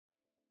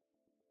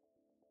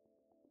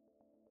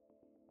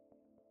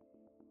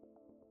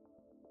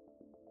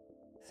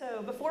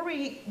So before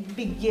we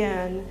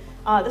begin,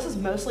 this is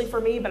mostly for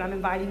me, but I'm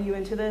inviting you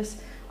into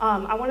this.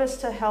 I want us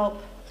to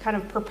help kind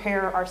of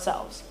prepare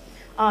ourselves.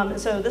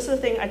 So this is the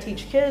thing I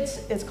teach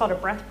kids. It's called a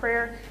breath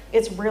prayer.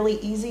 It's really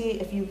easy.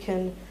 If you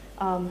can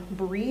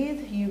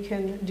breathe, you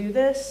can do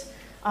this.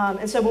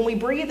 And so when we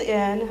breathe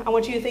in, I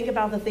want you to think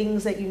about the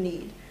things that you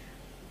need.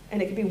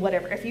 And it could be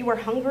whatever. If you are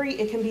hungry,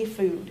 it can be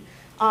food.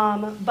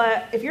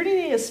 But if you're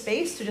needing a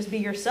space to just be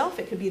yourself,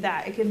 it could be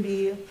that. It can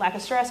be lack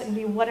of stress. It can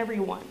be whatever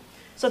you want.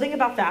 So think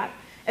about that.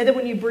 And then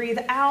when you breathe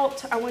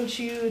out, I want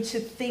you to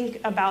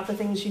think about the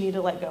things you need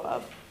to let go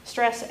of.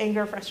 Stress,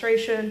 anger,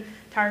 frustration,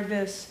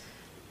 tiredness,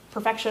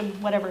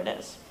 perfection, whatever it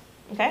is.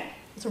 Okay?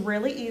 It's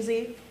really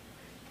easy.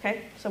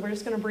 Okay? So we're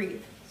just going to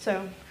breathe.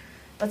 So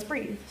let's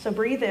breathe. So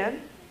breathe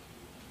in,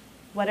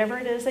 whatever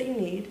it is that you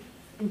need,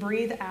 and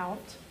breathe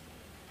out,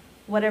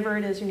 whatever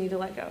it is you need to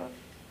let go of.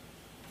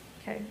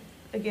 Okay?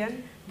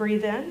 Again,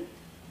 breathe in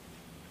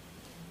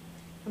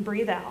and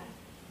breathe out.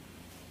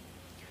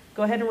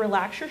 Go ahead and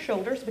relax your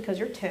shoulders because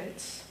you're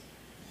tense.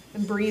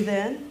 And breathe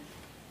in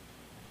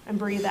and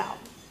breathe out.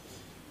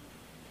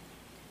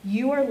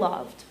 You are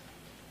loved.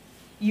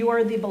 You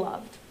are the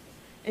beloved.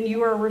 And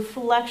you are a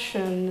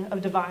reflection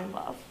of divine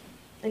love.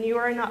 And you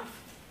are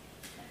enough.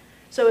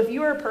 So if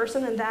you are a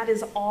person and that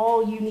is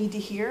all you need to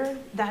hear,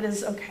 that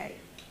is okay.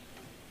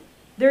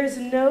 There is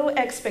no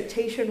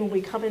expectation when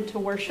we come into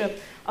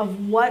worship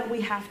of what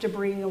we have to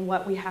bring and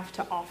what we have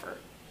to offer.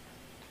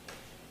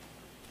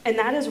 And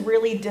that is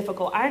really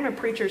difficult. I'm a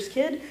preacher's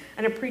kid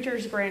and a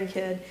preacher's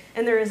grandkid,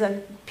 and there is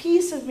a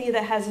piece of me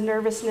that has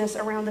nervousness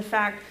around the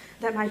fact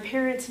that my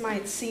parents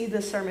might see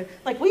this sermon.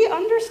 Like, we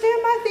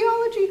understand my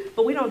theology,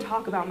 but we don't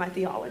talk about my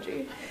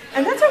theology.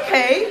 And that's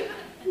okay.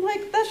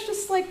 Like, that's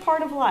just like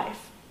part of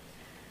life.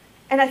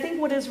 And I think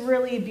what is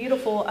really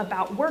beautiful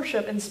about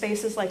worship in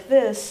spaces like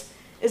this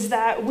is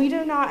that we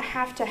do not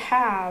have to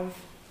have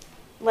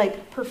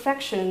like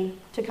perfection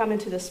to come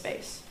into this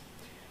space.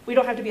 We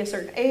don't have to be a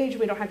certain age.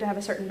 We don't have to have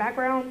a certain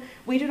background.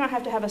 We do not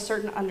have to have a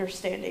certain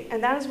understanding.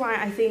 And that is why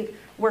I think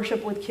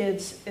worship with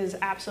kids is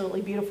absolutely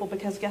beautiful,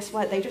 because guess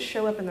what? They just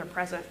show up and they're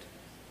present.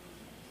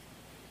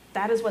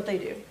 That is what they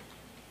do.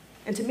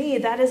 And to me,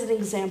 that is an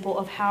example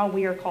of how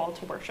we are called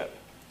to worship.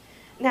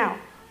 Now,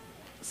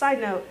 side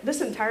note,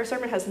 this entire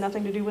sermon has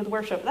nothing to do with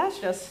worship. That's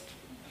just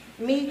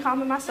me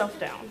calming myself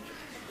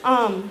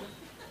down.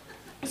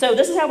 So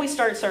this is how we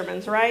start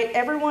sermons, right?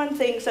 Everyone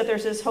thinks that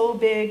there's this whole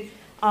big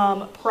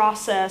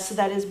process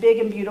that is big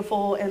and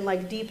beautiful and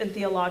like deep and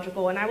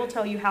theological. And I will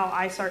tell you how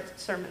I start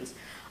sermons.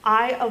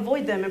 I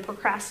avoid them and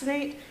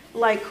procrastinate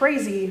like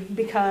crazy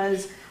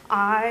because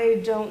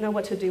I don't know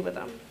what to do with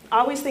them. I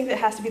always think that it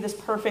has to be this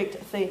perfect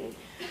thing.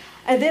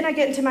 And then I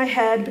get into my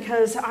head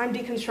because I'm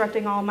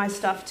deconstructing all my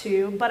stuff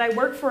too. But I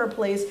work for a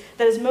place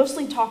that is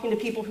mostly talking to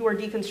people who are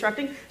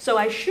deconstructing. So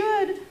I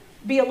should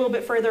be a little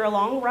bit further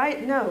along,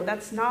 right? No,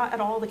 that's not at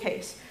all the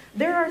case.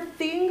 There are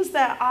things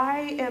that I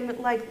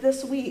am like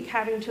this week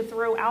having to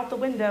throw out the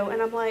window, and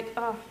I'm like,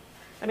 oh,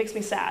 that makes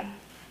me sad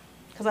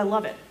because I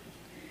love it.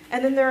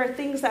 And then there are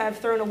things that I've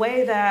thrown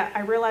away that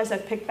I realize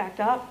I've picked back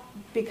up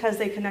because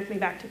they connect me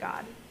back to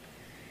God.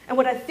 And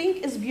what I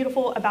think is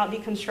beautiful about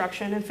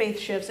deconstruction and faith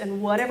shifts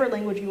and whatever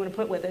language you want to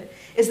put with it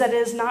is that it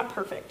is not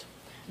perfect.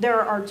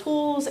 There are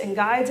tools and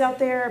guides out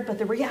there, but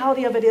the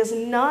reality of it is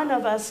none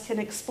of us can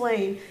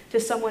explain to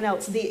someone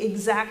else the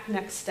exact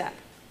next step.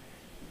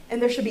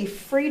 And there should be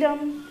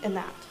freedom in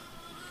that.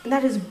 And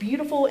that is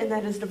beautiful, and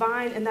that is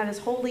divine, and that is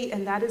holy,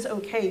 and that is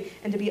okay.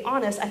 And to be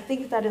honest, I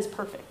think that is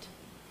perfect.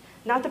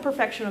 Not the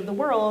perfection of the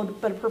world,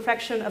 but a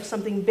perfection of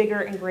something bigger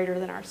and greater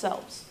than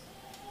ourselves.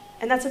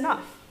 And that's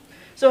enough.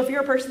 So if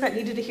you're a person that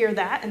needed to hear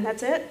that and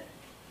that's it,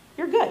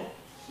 you're good.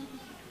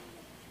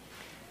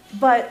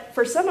 But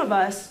for some of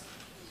us,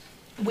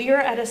 we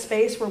are at a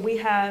space where we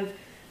have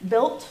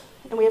built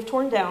and we have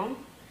torn down.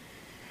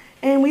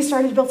 And we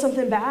started to build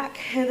something back,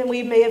 and then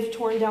we may have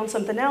torn down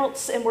something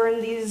else, and we're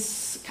in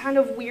these kind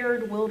of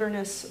weird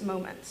wilderness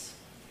moments.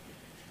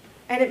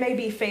 And it may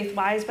be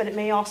faith-wise, but it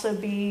may also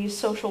be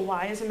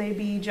social-wise, it may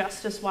be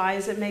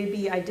justice-wise, it may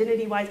be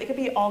identity-wise, it could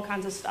be all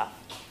kinds of stuff.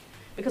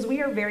 Because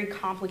we are very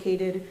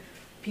complicated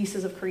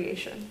pieces of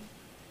creation.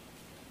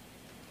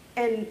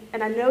 And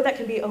I know that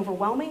can be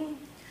overwhelming.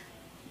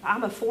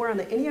 I'm a 4 on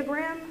the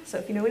Enneagram, so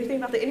if you know anything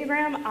about the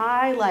Enneagram,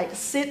 I like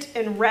sit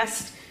and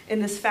rest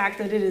in this fact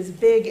that it is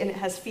big and it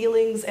has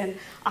feelings, and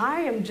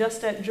I am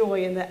just at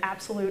joy in the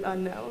absolute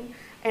unknown.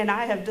 And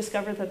I have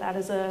discovered that that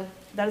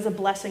is a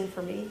blessing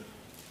for me.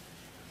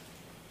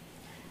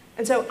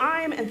 And so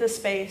I'm in this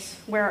space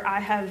where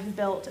I have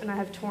built and I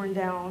have torn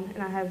down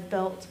and I have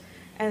built,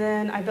 and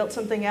then I built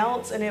something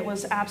else and it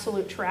was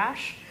absolute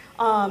trash.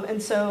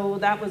 And so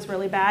that was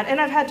really bad.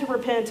 And I've had to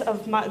repent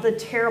of the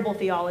terrible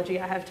theology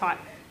I have taught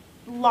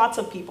lots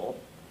of people.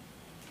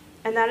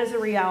 And that is the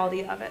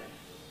reality of it.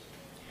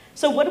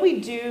 So what do we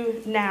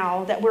do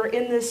now that we're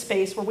in this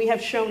space where we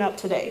have shown up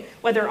today,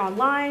 whether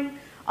online,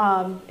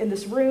 in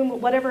this room,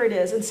 whatever it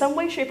is, in some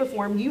way, shape, or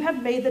form, you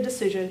have made the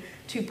decision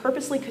to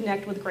purposely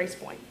connect with Grace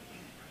Point.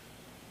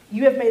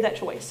 You have made that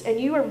choice.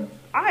 And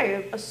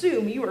I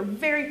assume you are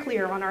very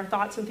clear on our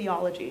thoughts and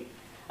theology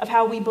of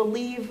how we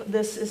believe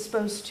this is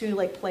supposed to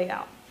play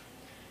out.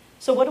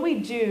 So what do we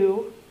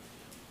do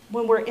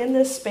when we're in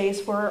this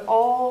space where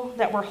all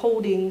that we're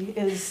holding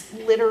is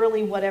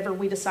literally whatever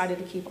we decided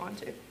to keep on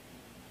to?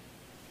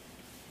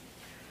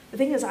 The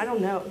thing is, I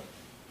don't know.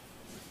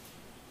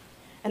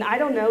 And I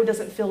don't know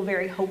doesn't feel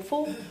very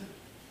hopeful,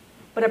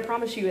 but I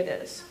promise you it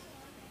is.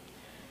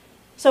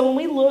 So when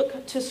we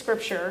look to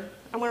Scripture,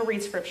 I'm going to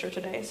read Scripture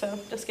today, so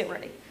just get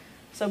ready.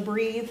 So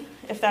breathe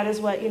if that is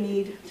what you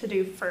need to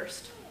do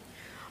first.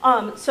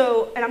 And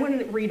I'm going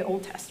to read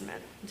Old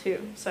Testament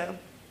too, so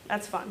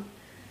that's fun.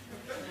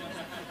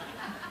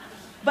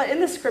 But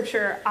in the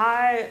Scripture,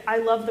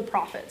 I love the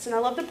prophets. And I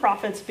love the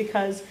prophets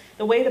because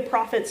the way the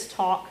prophets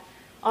talk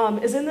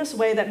is in this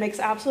way that makes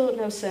absolute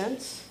no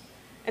sense.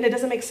 And it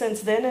doesn't make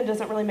sense then, and it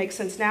doesn't really make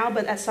sense now,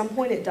 but at some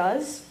point it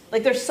does.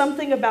 There's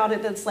something about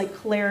it that's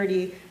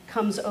clarity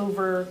comes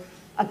over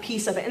a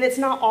piece of it. And it's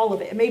not all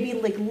of it. It may be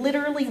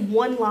literally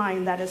one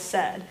line that is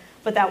said,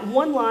 but that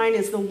one line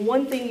is the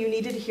one thing you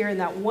needed to hear in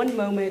that one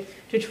moment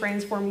to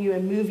transform you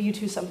and move you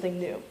to something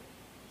new.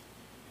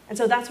 And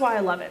so that's why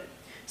I love it.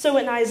 So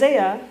in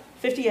Isaiah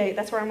 58,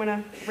 that's where I'm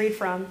going to read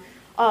from.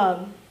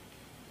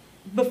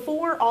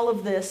 Before all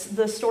of this,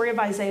 the story of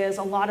Isaiah is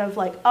a lot of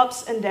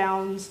ups and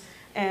downs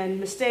and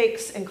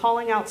mistakes and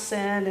calling out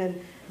sin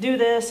and do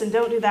this and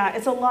don't do that.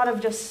 It's a lot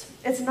of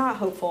it's not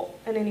hopeful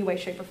in any way,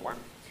 shape, or form.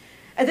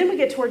 And then we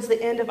get towards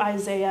the end of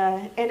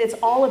Isaiah, and it's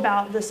all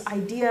about this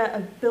idea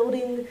of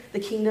building the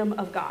kingdom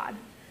of God.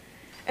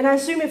 And I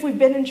assume if we've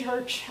been in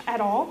church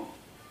at all,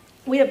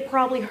 we have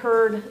probably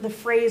heard the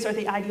phrase or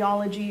the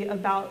ideology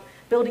about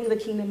building the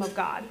kingdom of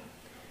God.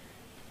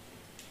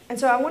 And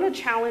so I want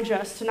to challenge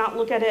us to not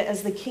look at it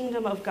as the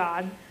kingdom of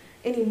God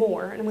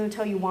anymore, and I'm going to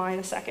tell you why in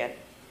a second,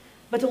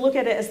 but to look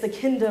at it as the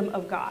kingdom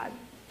of God.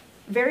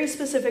 Very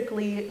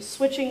specifically,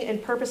 switching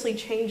and purposely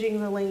changing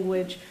the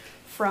language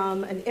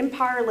from an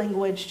empire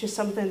language to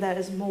something that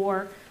is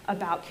more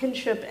about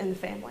kinship and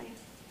family.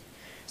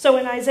 So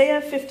in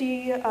Isaiah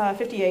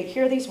 58,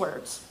 hear these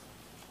words.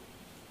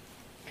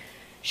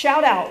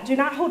 Shout out, do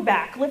not hold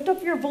back. Lift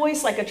up your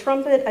voice like a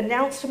trumpet.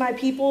 Announce to my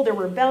people their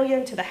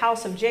rebellion, to the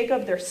house of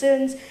Jacob their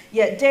sins.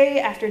 Yet day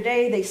after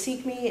day they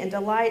seek me and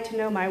delight to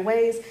know my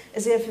ways,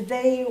 as if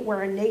they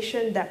were a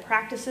nation that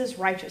practices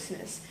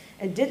righteousness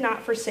and did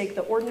not forsake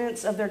the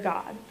ordinance of their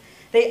God.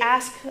 They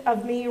ask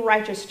of me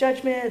righteous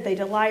judgment. They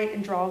delight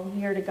and draw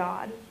near to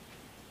God.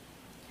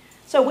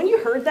 So when you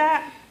heard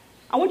that,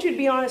 I want you to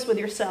be honest with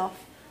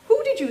yourself.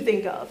 Who did you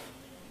think of?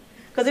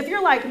 Because if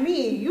you're like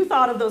me, you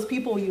thought of those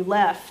people you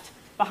left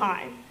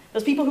behind.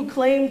 Those people who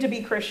claim to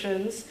be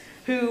Christians,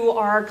 who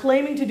are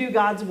claiming to do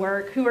God's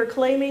work, who are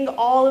claiming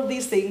all of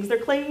these things. They're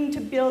claiming to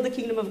build the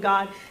kingdom of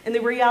God. And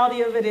the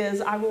reality of it is,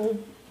 I will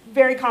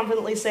very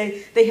confidently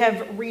say, they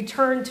have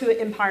returned to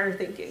empire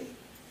thinking.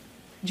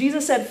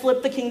 Jesus said,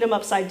 flip the kingdom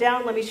upside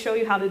down. Let me show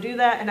you how to do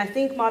that. And I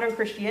think modern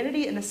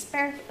Christianity, and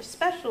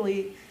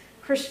especially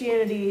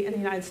Christianity in the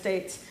United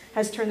States,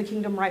 has turned the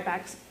kingdom right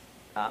back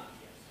up,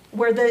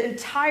 where the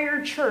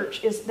entire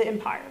church is the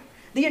empire.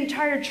 The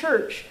entire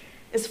church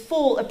is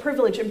full of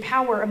privilege and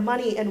power and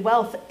money and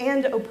wealth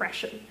and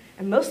oppression.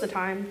 And most of the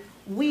time,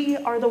 we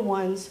are the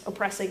ones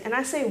oppressing. And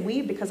I say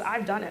we because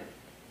I've done it.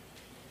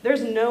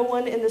 There's no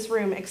one in this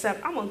room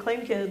except I'm going to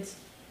claim kids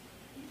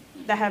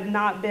that have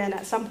not been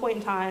at some point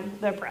in time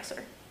the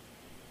oppressor.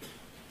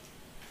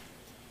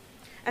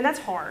 And that's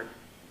hard.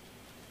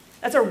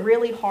 That's a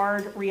really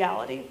hard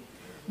reality.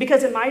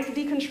 Because in my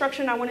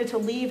deconstruction, I wanted to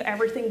leave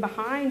everything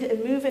behind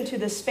and move into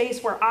this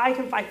space where I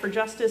can fight for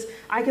justice,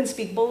 I can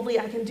speak boldly,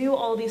 I can do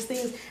all these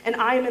things, and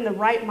I am in the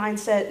right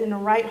mindset, in the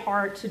right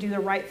heart to do the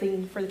right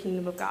thing for the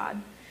kingdom of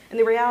God. And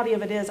the reality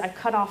of it is I've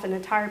cut off an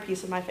entire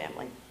piece of my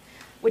family,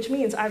 which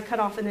means I've cut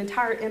off an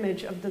entire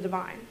image of the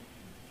divine,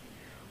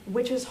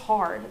 which is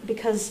hard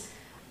because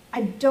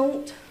I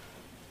don't,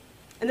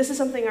 and this is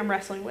something I'm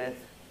wrestling with,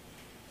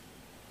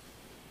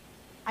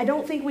 I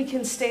don't think we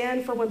can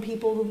stand for when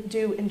people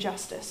do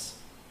injustice.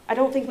 I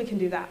don't think we can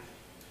do that.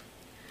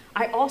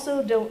 I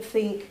also don't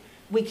think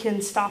we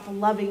can stop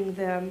loving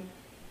them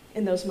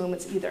in those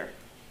moments either.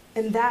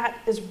 And that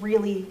is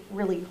really,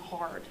 really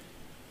hard.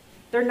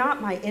 They're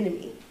not my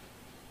enemy,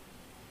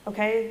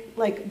 okay?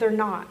 They're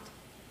not.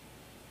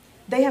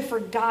 They have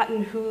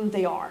forgotten who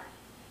they are.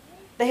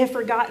 They have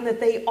forgotten that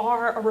they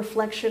are a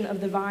reflection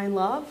of divine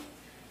love.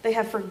 They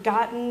have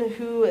forgotten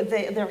who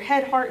their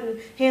head, heart,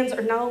 and hands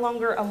are no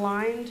longer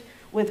aligned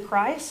with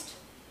Christ.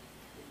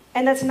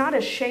 And that's not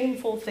a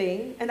shameful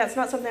thing. And that's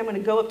not something I'm going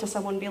to go up to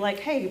someone and be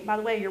like, hey, by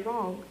the way, you're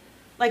wrong.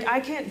 I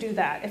can't do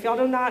that. If y'all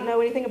do not know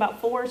anything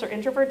about fours or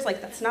introverts,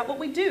 that's not what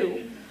we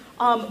do.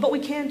 But we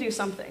can do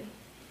something.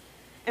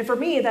 And for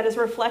me, that is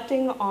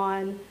reflecting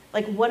on,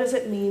 what does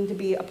it mean to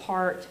be a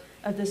part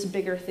of this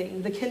bigger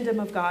thing, the kingdom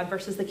of God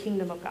versus the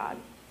kingdom of God.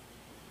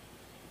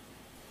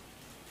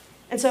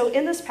 And so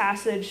in this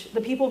passage,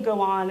 the people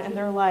go on and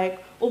they're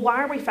like, well,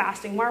 why are we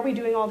fasting? Why are we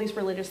doing all these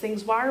religious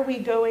things? Why are we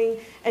going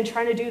and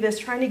trying to do this,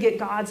 trying to get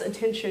God's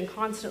attention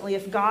constantly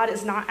if God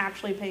is not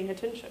actually paying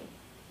attention?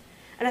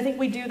 And I think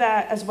we do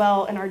that as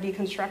well in our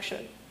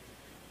deconstruction.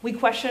 We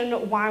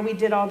question why we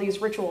did all these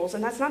rituals,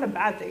 and that's not a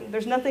bad thing.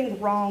 There's nothing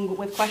wrong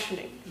with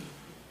questioning.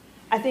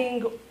 I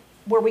think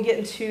where we get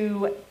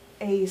into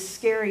a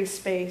scary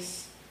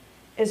space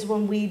is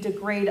when we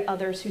degrade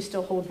others who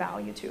still hold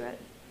value to it.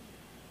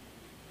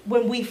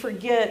 When we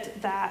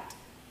forget that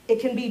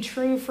it can be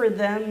true for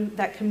them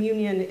that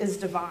communion is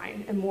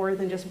divine and more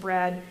than just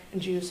bread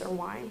and juice or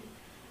wine.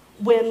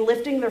 When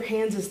lifting their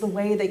hands is the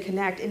way they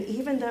connect, and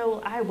even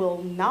though I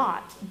will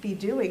not be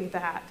doing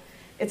that,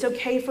 it's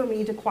okay for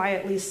me to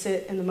quietly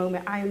sit in the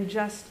moment. I am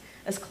just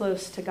as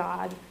close to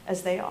God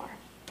as they are.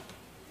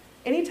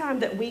 Anytime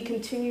that we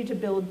continue to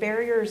build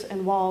barriers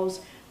and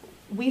walls,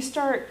 we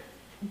start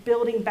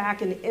building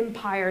back an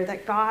empire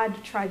that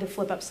God tried to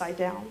flip upside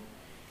down.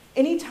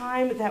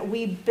 Anytime that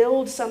we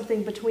build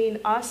something between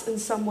us and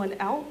someone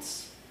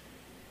else,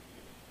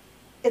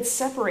 it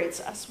separates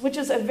us, which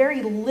is a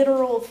very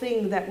literal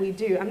thing that we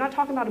do. I'm not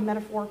talking about a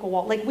metaphorical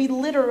wall. Like, we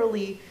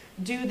literally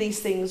do these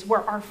things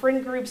where our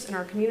friend groups and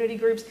our community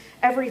groups,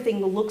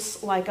 everything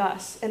looks like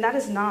us. And that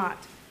is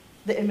not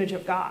the image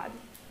of God.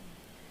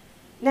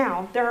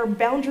 Now, there are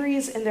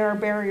boundaries and there are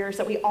barriers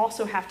that we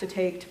also have to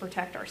take to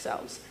protect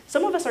ourselves.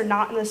 Some of us are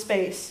not in the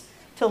space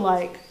to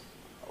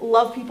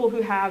love people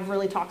who have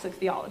really toxic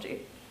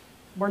theology.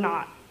 We're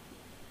not.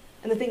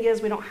 And the thing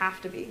is, we don't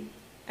have to be.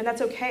 And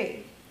that's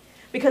okay.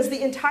 Because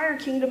the entire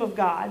kingdom of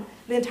God,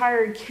 the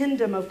entire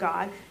kingdom of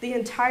God, the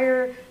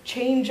entire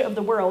change of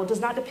the world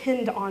does not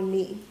depend on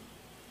me.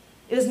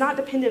 It is not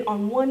dependent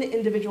on one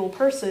individual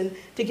person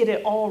to get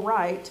it all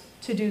right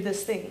to do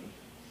this thing.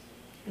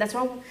 That's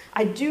why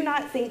I do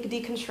not think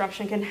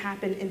deconstruction can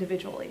happen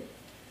individually.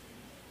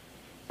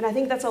 And I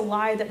think that's a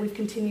lie that we've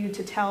continued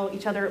to tell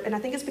each other, and I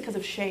think it's because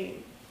of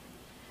shame.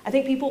 I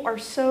think people are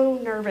so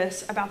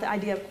nervous about the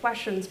idea of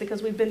questions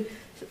because we've been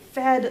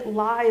fed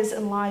lies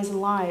and lies and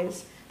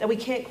lies that we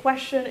can't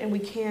question and we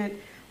can't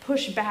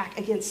push back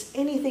against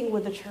anything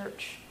with the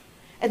church.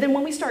 And then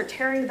when we start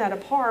tearing that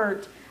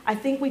apart, I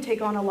think we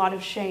take on a lot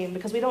of shame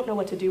because we don't know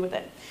what to do with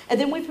it. And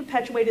then we've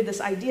perpetuated this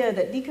idea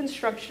that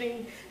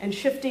deconstructing and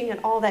shifting and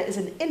all that is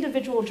an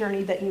individual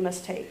journey that you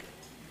must take.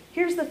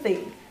 Here's the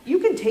thing. You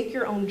can take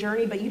your own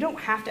journey, but you don't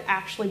have to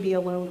actually be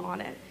alone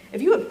on it.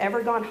 If you have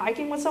ever gone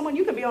hiking with someone,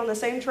 you could be on the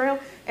same trail,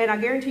 and I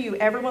guarantee you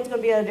everyone's going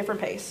to be at a different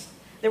pace.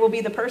 There will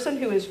be the person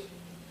who is,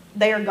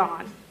 they are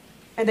gone.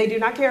 And they do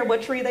not care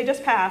what tree they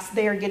just passed,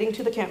 they are getting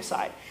to the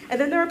campsite. And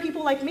then there are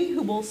people like me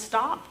who will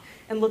stop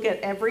and look at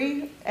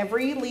every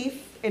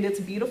leaf, and it's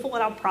beautiful,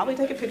 and I'll probably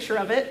take a picture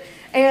of it,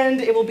 and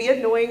it will be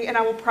annoying, and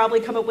I will probably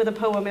come up with a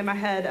poem in my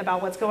head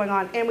about what's going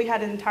on. And we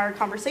had an entire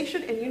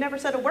conversation, and you never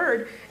said a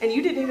word, and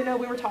you didn't even know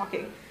we were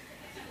talking.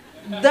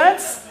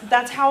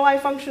 That's how I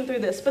function through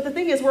this. But the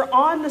thing is, we're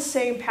on the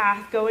same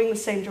path, going the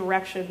same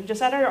direction,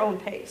 just at our own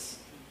pace.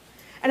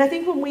 And I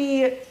think when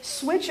we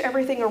switch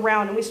everything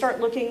around and we start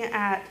looking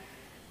at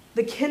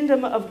the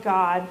kingdom of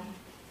God,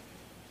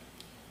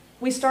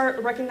 we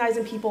start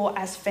recognizing people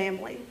as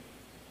family.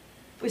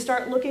 We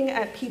start looking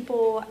at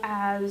people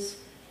as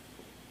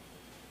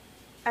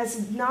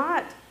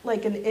not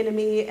like an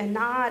enemy and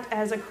not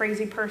as a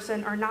crazy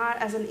person or not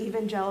as an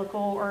evangelical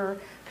or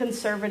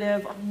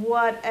conservative or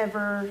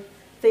whatever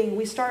thing.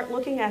 We start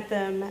looking at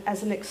them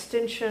as an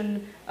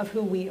extension of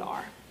who we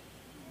are.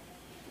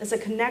 It's a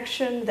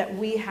connection that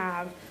we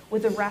have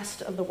with the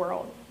rest of the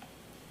world.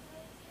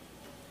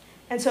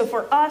 And so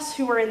for us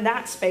who are in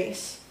that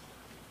space,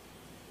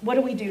 what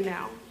do we do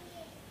now?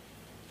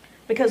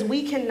 Because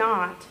we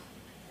cannot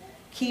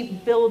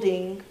keep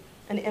building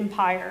an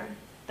empire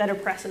that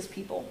oppresses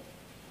people.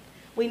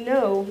 We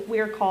know we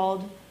are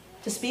called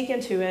to speak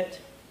into it,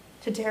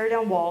 to tear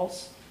down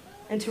walls,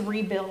 and to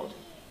rebuild.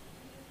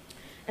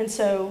 And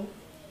so,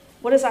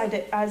 what does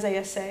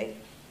Isaiah say?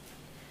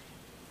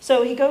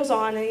 So he goes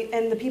on,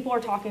 and the people are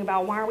talking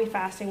about, why are we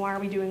fasting? Why are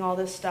we doing all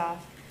this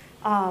stuff?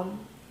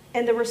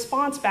 And the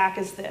response back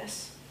is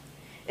this: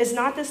 is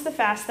not this the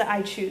fast that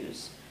I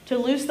choose? To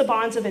loose the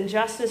bonds of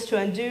injustice, to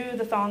undo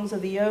the thongs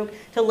of the yoke,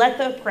 to let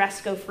the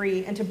oppressed go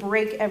free, and to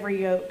break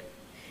every yoke?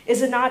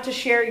 Is it not to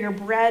share your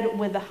bread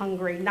with the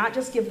hungry, not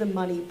just give them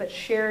money, but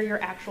share your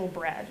actual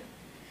bread?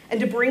 And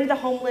to bring the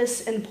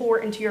homeless and poor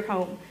into your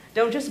home.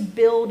 Don't just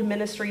build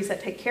ministries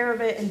that take care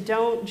of it, and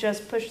don't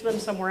just push them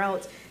somewhere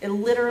else. It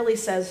literally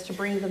says to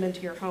bring them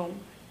into your home,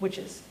 which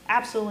is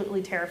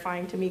absolutely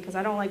terrifying to me because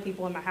I don't like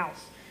people in my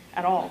house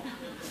at all.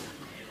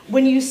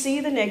 When you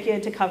see the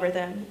naked, to cover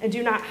them, and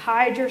do not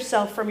hide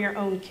yourself from your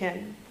own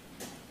kin.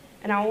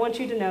 And I want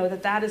you to know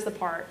that that is the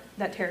part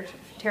that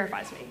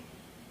terrifies me.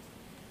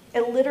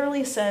 It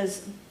literally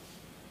says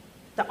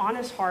the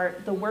honest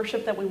heart, the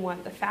worship that we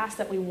want, the fast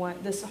that we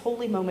want, this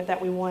holy moment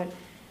that we want,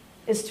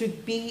 is to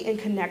be in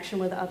connection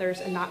with others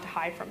and not to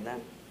hide from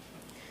them.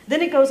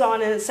 Then it goes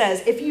on and it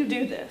says, if you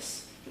do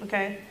this,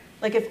 okay,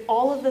 like if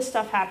all of this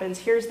stuff happens,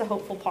 here's the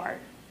hopeful part.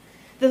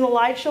 Then the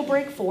light shall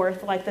break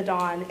forth like the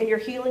dawn, and your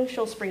healing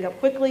shall spring up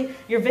quickly.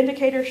 Your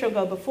vindicator shall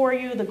go before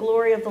you. The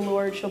glory of the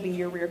Lord shall be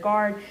your rear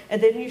guard.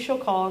 And then you shall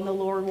call, and the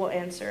Lord will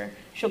answer.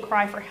 Shall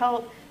cry for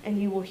help,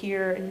 and you will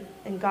hear,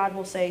 and God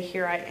will say,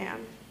 here I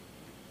am.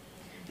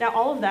 Now,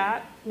 all of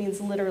that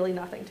means literally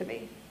nothing to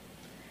me,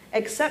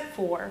 except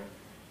for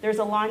there's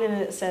a line in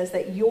it that says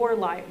that your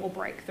light will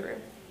break through.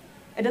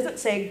 It doesn't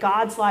say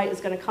God's light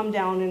is going to come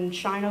down and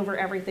shine over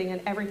everything,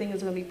 and everything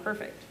is going to be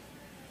perfect.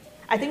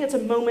 I think it's a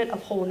moment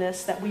of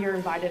wholeness that we are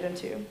invited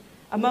into,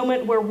 a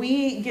moment where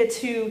we get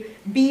to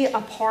be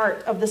a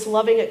part of this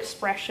loving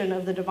expression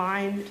of the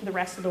divine to the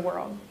rest of the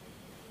world.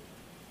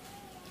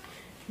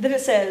 Then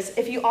it says,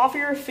 if you offer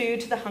your food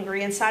to the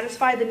hungry and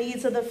satisfy the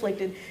needs of the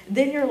afflicted,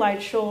 then your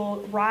light shall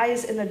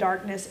rise in the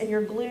darkness and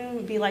your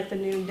gloom be like the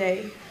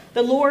noonday.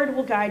 The Lord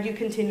will guide you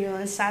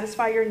continually and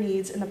satisfy your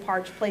needs in the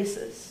parched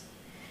places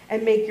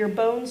and make your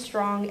bones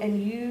strong,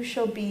 and you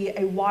shall be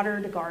a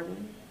watered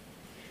garden.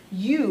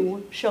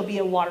 You shall be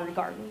a watered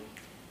garden.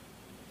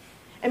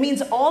 It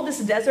means all this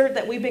desert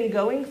that we've been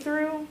going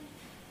through,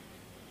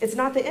 it's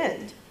not the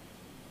end.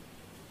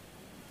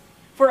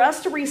 For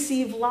us to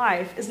receive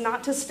life is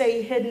not to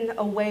stay hidden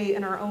away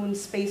in our own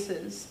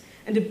spaces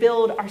and to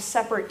build our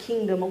separate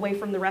kingdom away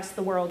from the rest of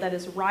the world that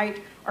is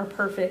right or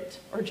perfect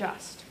or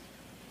just.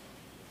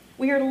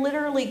 We are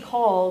literally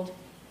called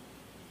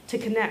to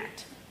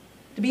connect,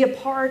 to be a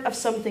part of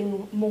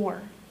something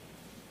more.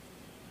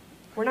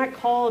 We're not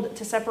called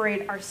to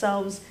separate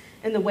ourselves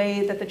in the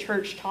way that the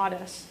church taught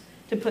us,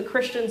 to put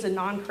Christians and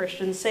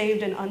non-Christians,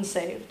 saved and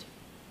unsaved.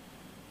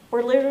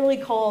 We're literally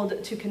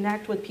called to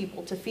connect with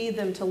people, to feed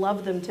them, to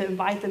love them, to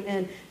invite them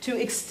in, to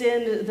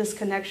extend this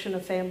connection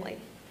of family.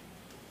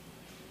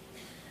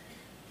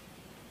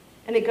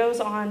 And it goes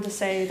on to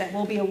say that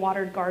we'll be a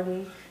watered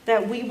garden,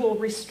 that we will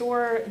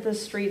restore the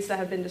streets that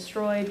have been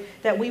destroyed,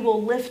 that we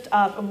will lift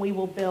up and we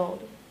will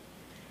build.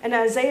 And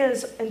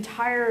Isaiah's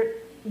entire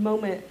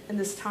moment in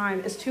this time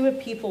is to a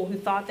people who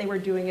thought they were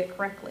doing it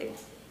correctly.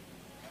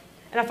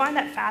 And I find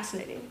that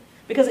fascinating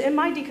because in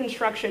my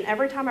deconstruction,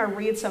 every time I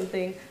read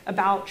something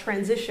about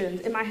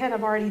transitions, in my head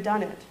I've already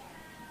done it.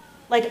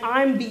 Like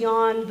I'm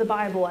beyond the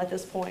Bible at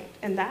this point,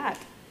 and that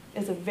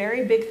is a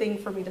very big thing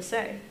for me to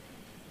say,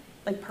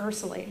 like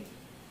personally.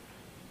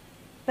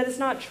 But it's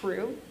not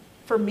true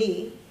for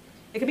me.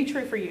 It could be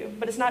true for you,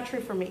 but it's not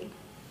true for me.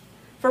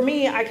 For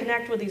me, I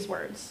connect with these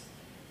words.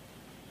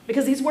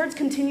 Because these words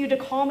continue to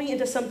call me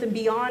into something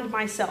beyond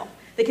myself.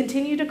 They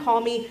continue to call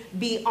me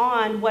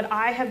beyond what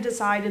I have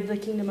decided the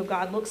kingdom of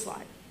God looks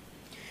like.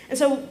 And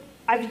so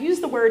I've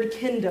used the word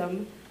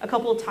kingdom a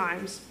couple of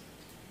times.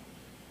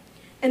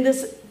 And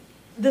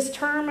this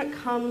term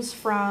comes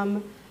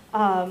from,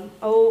 I'm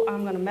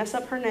going to mess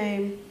up her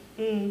name.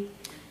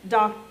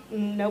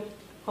 Nope,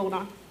 hold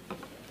on.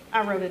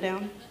 I wrote it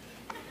down.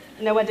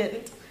 No, I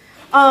didn't.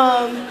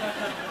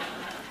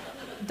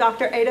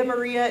 Dr. Ada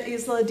Maria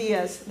Isla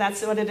Diaz,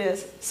 that's what it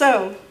is.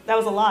 So that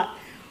was a lot.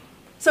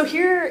 So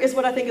here is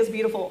what I think is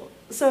beautiful.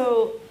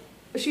 So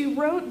she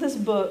wrote this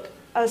book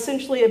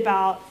essentially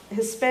about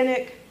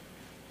Hispanic,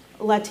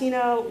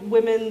 Latina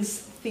women's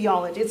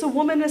theology. It's a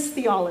womanist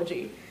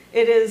theology.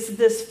 It is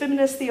this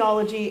feminist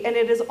theology, and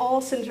it is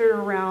all centered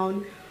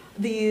around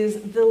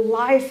the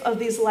life of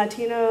these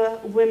Latina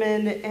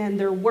women and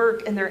their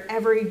work and their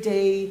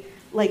everyday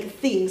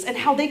things and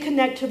how they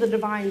connect to the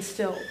divine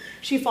still.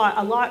 She fought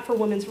a lot for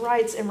women's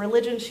rights and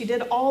religion. She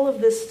did all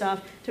of this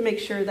stuff to make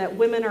sure that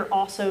women are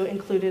also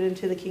included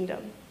into the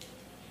kingdom.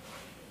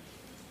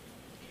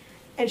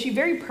 And she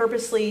very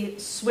purposely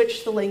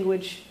switched the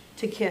language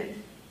to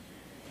kin.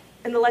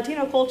 In the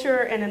Latino culture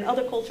and in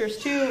other cultures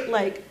too,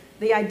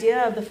 the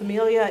idea of the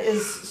familia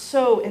is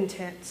so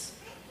intense.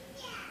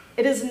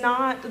 It is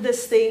not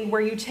this thing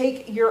where you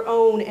take your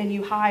own and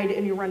you hide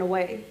and you run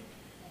away.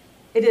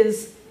 It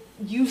is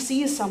you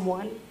see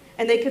someone,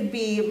 and they could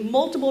be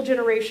multiple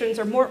generations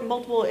or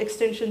multiple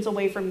extensions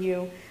away from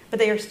you, but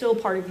they are still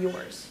part of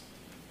yours.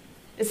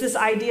 It's this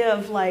idea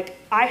of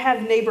I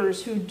have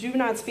neighbors who do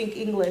not speak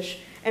English,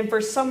 and for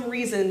some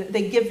reason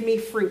they give me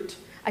fruit.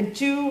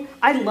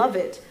 I love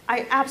it.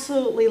 I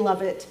absolutely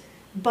love it,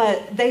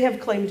 but they have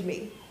claimed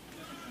me.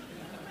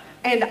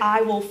 And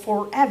I will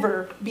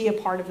forever be a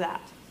part of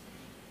that.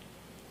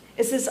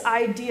 It's this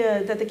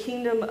idea that the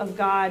kingdom of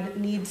God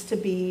needs to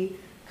be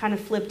kind of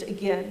flipped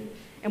again.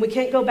 And we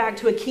can't go back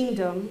to a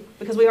kingdom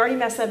because we already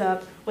messed that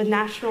up with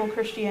national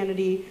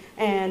Christianity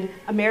and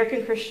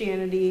American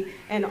Christianity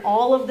and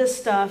all of this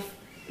stuff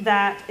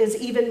that is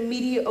even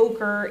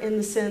mediocre in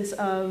the sense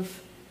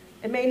of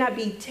it may not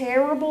be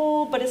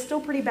terrible, but it's still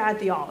pretty bad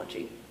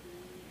theology.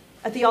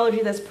 A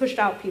theology that's pushed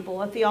out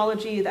people, a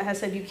theology that has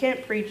said you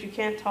can't preach, you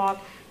can't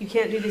talk, you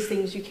can't do these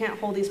things, you can't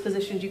hold these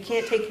positions, you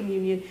can't take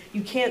communion,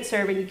 you can't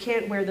serve, and you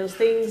can't wear those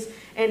things.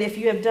 And if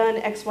you have done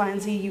X, Y, and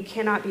Z, you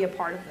cannot be a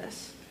part of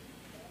this.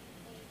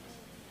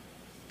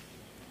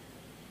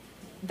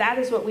 That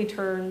is what we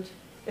turned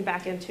it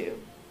back into.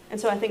 And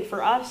so I think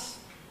for us,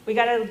 we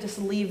got to just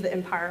leave the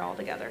empire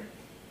altogether.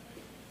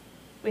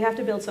 We have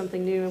to build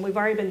something new, and we've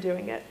already been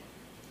doing it.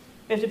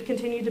 We have to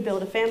continue to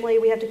build a family.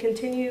 We have to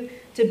continue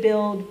to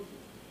build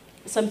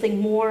something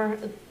more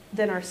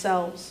than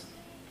ourselves.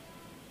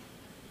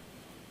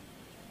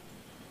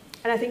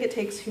 And I think it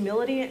takes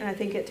humility, and I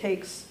think it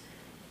takes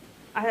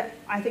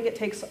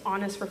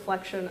honest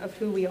reflection of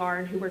who we are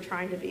and who we're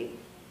trying to be.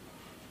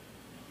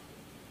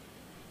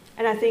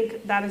 And I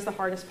think that is the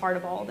hardest part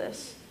of all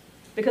this.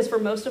 Because for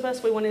most of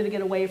us, we wanted to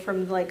get away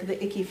from like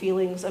the icky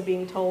feelings of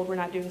being told we're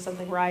not doing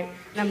something right.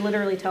 And I'm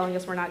literally telling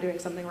us we're not doing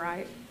something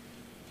right.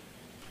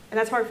 And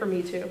that's hard for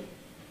me too.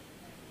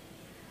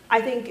 I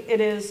think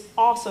it is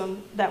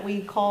awesome that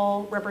we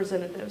call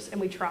representatives and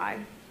we try.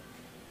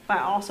 But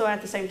I also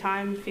at the same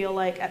time feel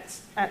like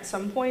at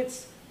some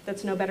points,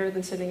 that's no better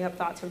than sending up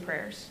thoughts and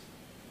prayers.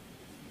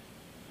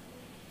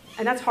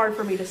 And that's hard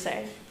for me to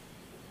say.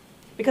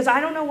 Because I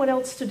don't know what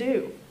else to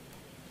do.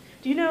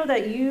 Do you know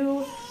that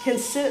you can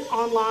sit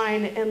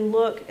online and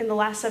look in the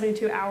last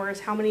 72 hours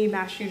how many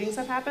mass shootings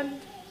have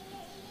happened?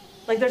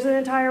 Like there's an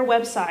entire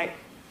website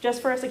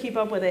just for us to keep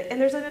up with it.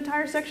 And there's an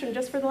entire section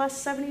just for the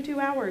last 72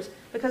 hours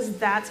because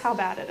that's how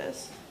bad it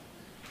is.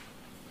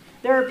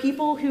 There are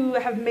people who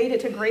have made it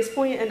to Grace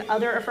Point and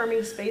other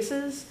affirming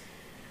spaces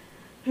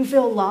who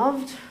feel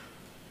loved.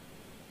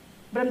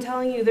 But I'm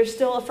telling you, there's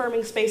still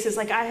affirming spaces,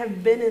 like I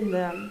have been in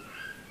them,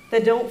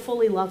 that don't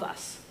fully love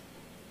us.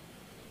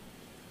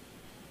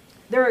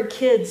 There are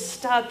kids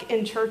stuck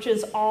in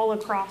churches all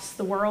across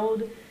the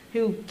world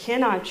who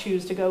cannot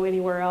choose to go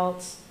anywhere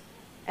else.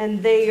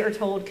 And they are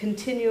told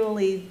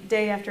continually,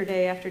 day after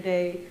day after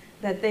day,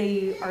 that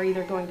they are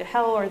either going to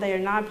hell or they are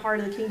not part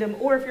of the kingdom.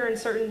 Or if you're in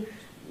certain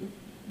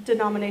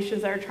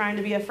denominations that are trying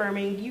to be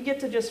affirming, you get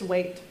to just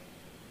wait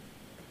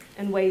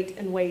and wait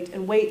and wait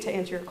and wait to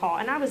answer your call.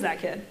 And I was that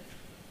kid.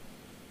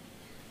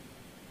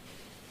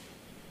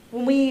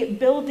 When we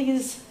build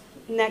these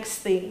next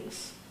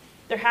things,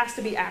 there has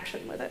to be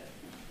action with it.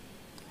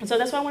 And so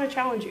that's why I want to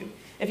challenge you.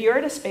 If you're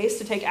at a space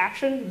to take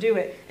action, do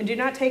it. And do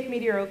not take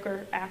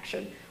mediocre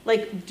action.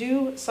 Like,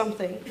 do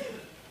something.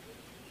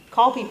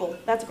 Call people.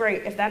 That's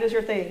great. If that is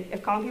your thing.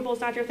 If calling people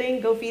is not your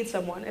thing, go feed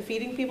someone. If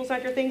feeding people is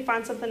not your thing,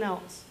 find something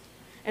else.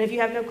 And if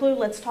you have no clue,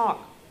 let's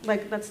talk.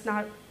 Like, that's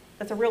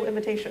a real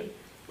invitation.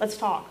 Let's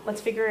talk.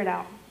 Let's figure it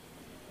out.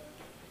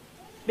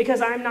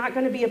 Because I'm not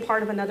going to be a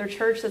part of another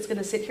church that's going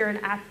to sit here and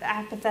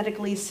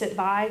apathetically sit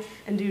by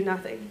and do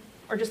nothing.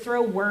 Or just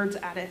throw words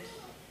at it.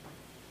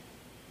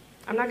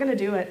 I'm not going to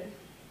do it.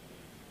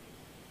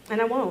 And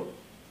I won't.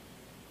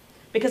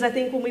 Because I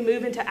think when we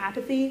move into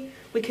apathy,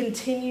 we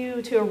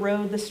continue to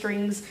erode the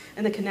strings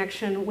and the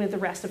connection with the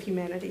rest of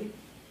humanity.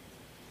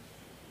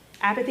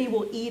 Apathy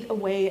will eat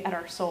away at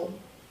our soul.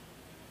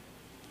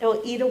 It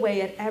will eat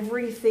away at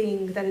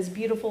everything that is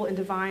beautiful and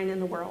divine in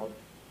the world.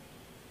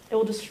 It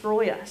will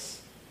destroy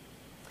us.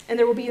 And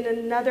there will be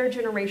another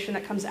generation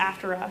that comes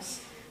after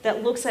us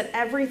that looks at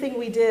everything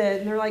we did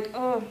and they're like,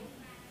 oh,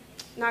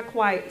 not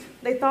quite.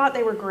 They thought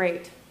they were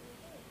great.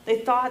 They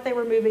thought they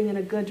were moving in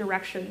a good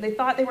direction. They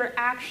thought they were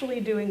actually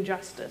doing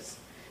justice.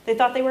 They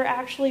thought they were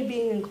actually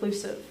being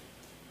inclusive.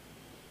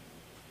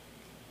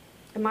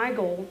 And my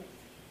goal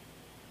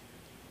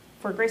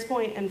for Grace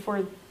Point and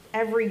for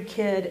every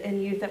kid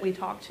and youth that we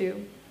talk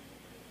to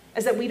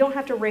is that we don't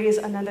have to raise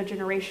another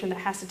generation that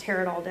has to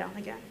tear it all down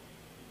again.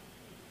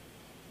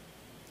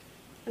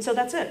 And so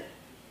that's it.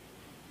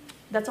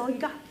 That's all you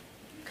got,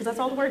 because that's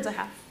all the words I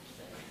have.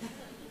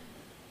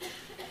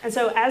 And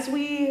so as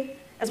we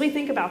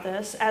think about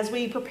this, as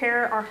we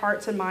prepare our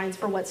hearts and minds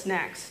for what's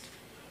next,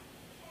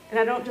 and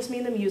I don't just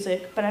mean the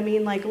music, but I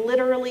mean like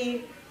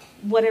literally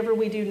whatever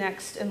we do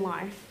next in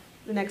life,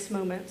 the next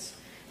moments,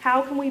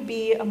 how can we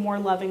be a more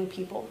loving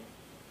people?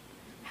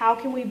 How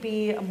can we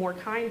be a more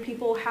kind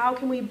people? How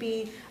can we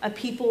be a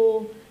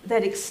people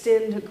that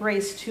extend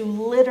grace to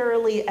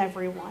literally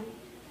everyone?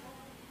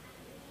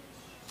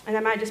 And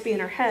that might just be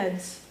in our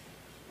heads,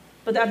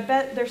 but I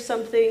bet there's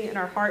something in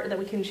our heart that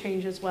we can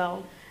change as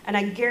well. And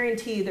I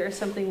guarantee there is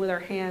something with our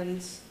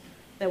hands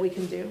that we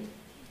can do.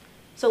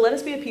 So let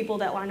us be a people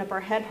that line up our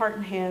head, heart,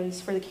 and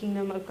hands for the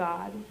kingdom of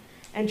God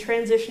and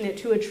transition it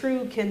to a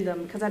true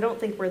kingdom, because I don't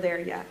think we're there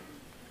yet.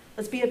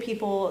 Let's be a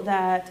people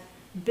that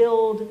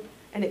build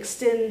and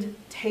extend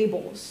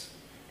tables.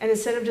 And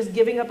instead of just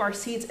giving up our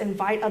seats,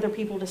 invite other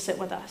people to sit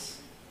with us.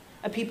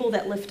 A people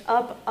that lift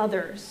up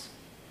others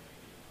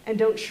and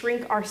don't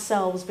shrink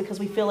ourselves because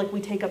we feel like we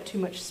take up too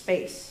much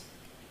space.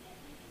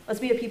 Let's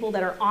be a people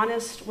that are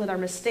honest with our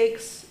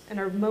mistakes and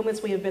our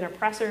moments we have been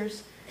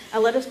oppressors.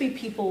 And let us be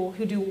people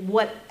who do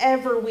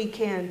whatever we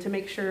can to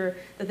make sure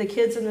that the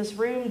kids in this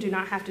room do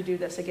not have to do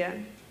this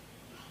again.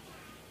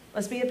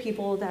 Let's be a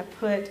people that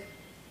put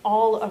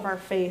all of our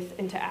faith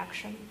into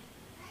action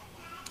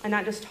and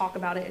not just talk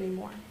about it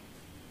anymore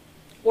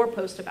or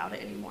post about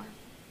it anymore.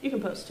 You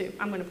can post too.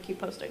 I'm going to keep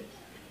posting.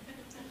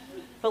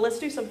 But let's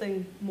do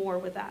something more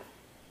with that.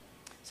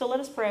 So let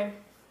us pray.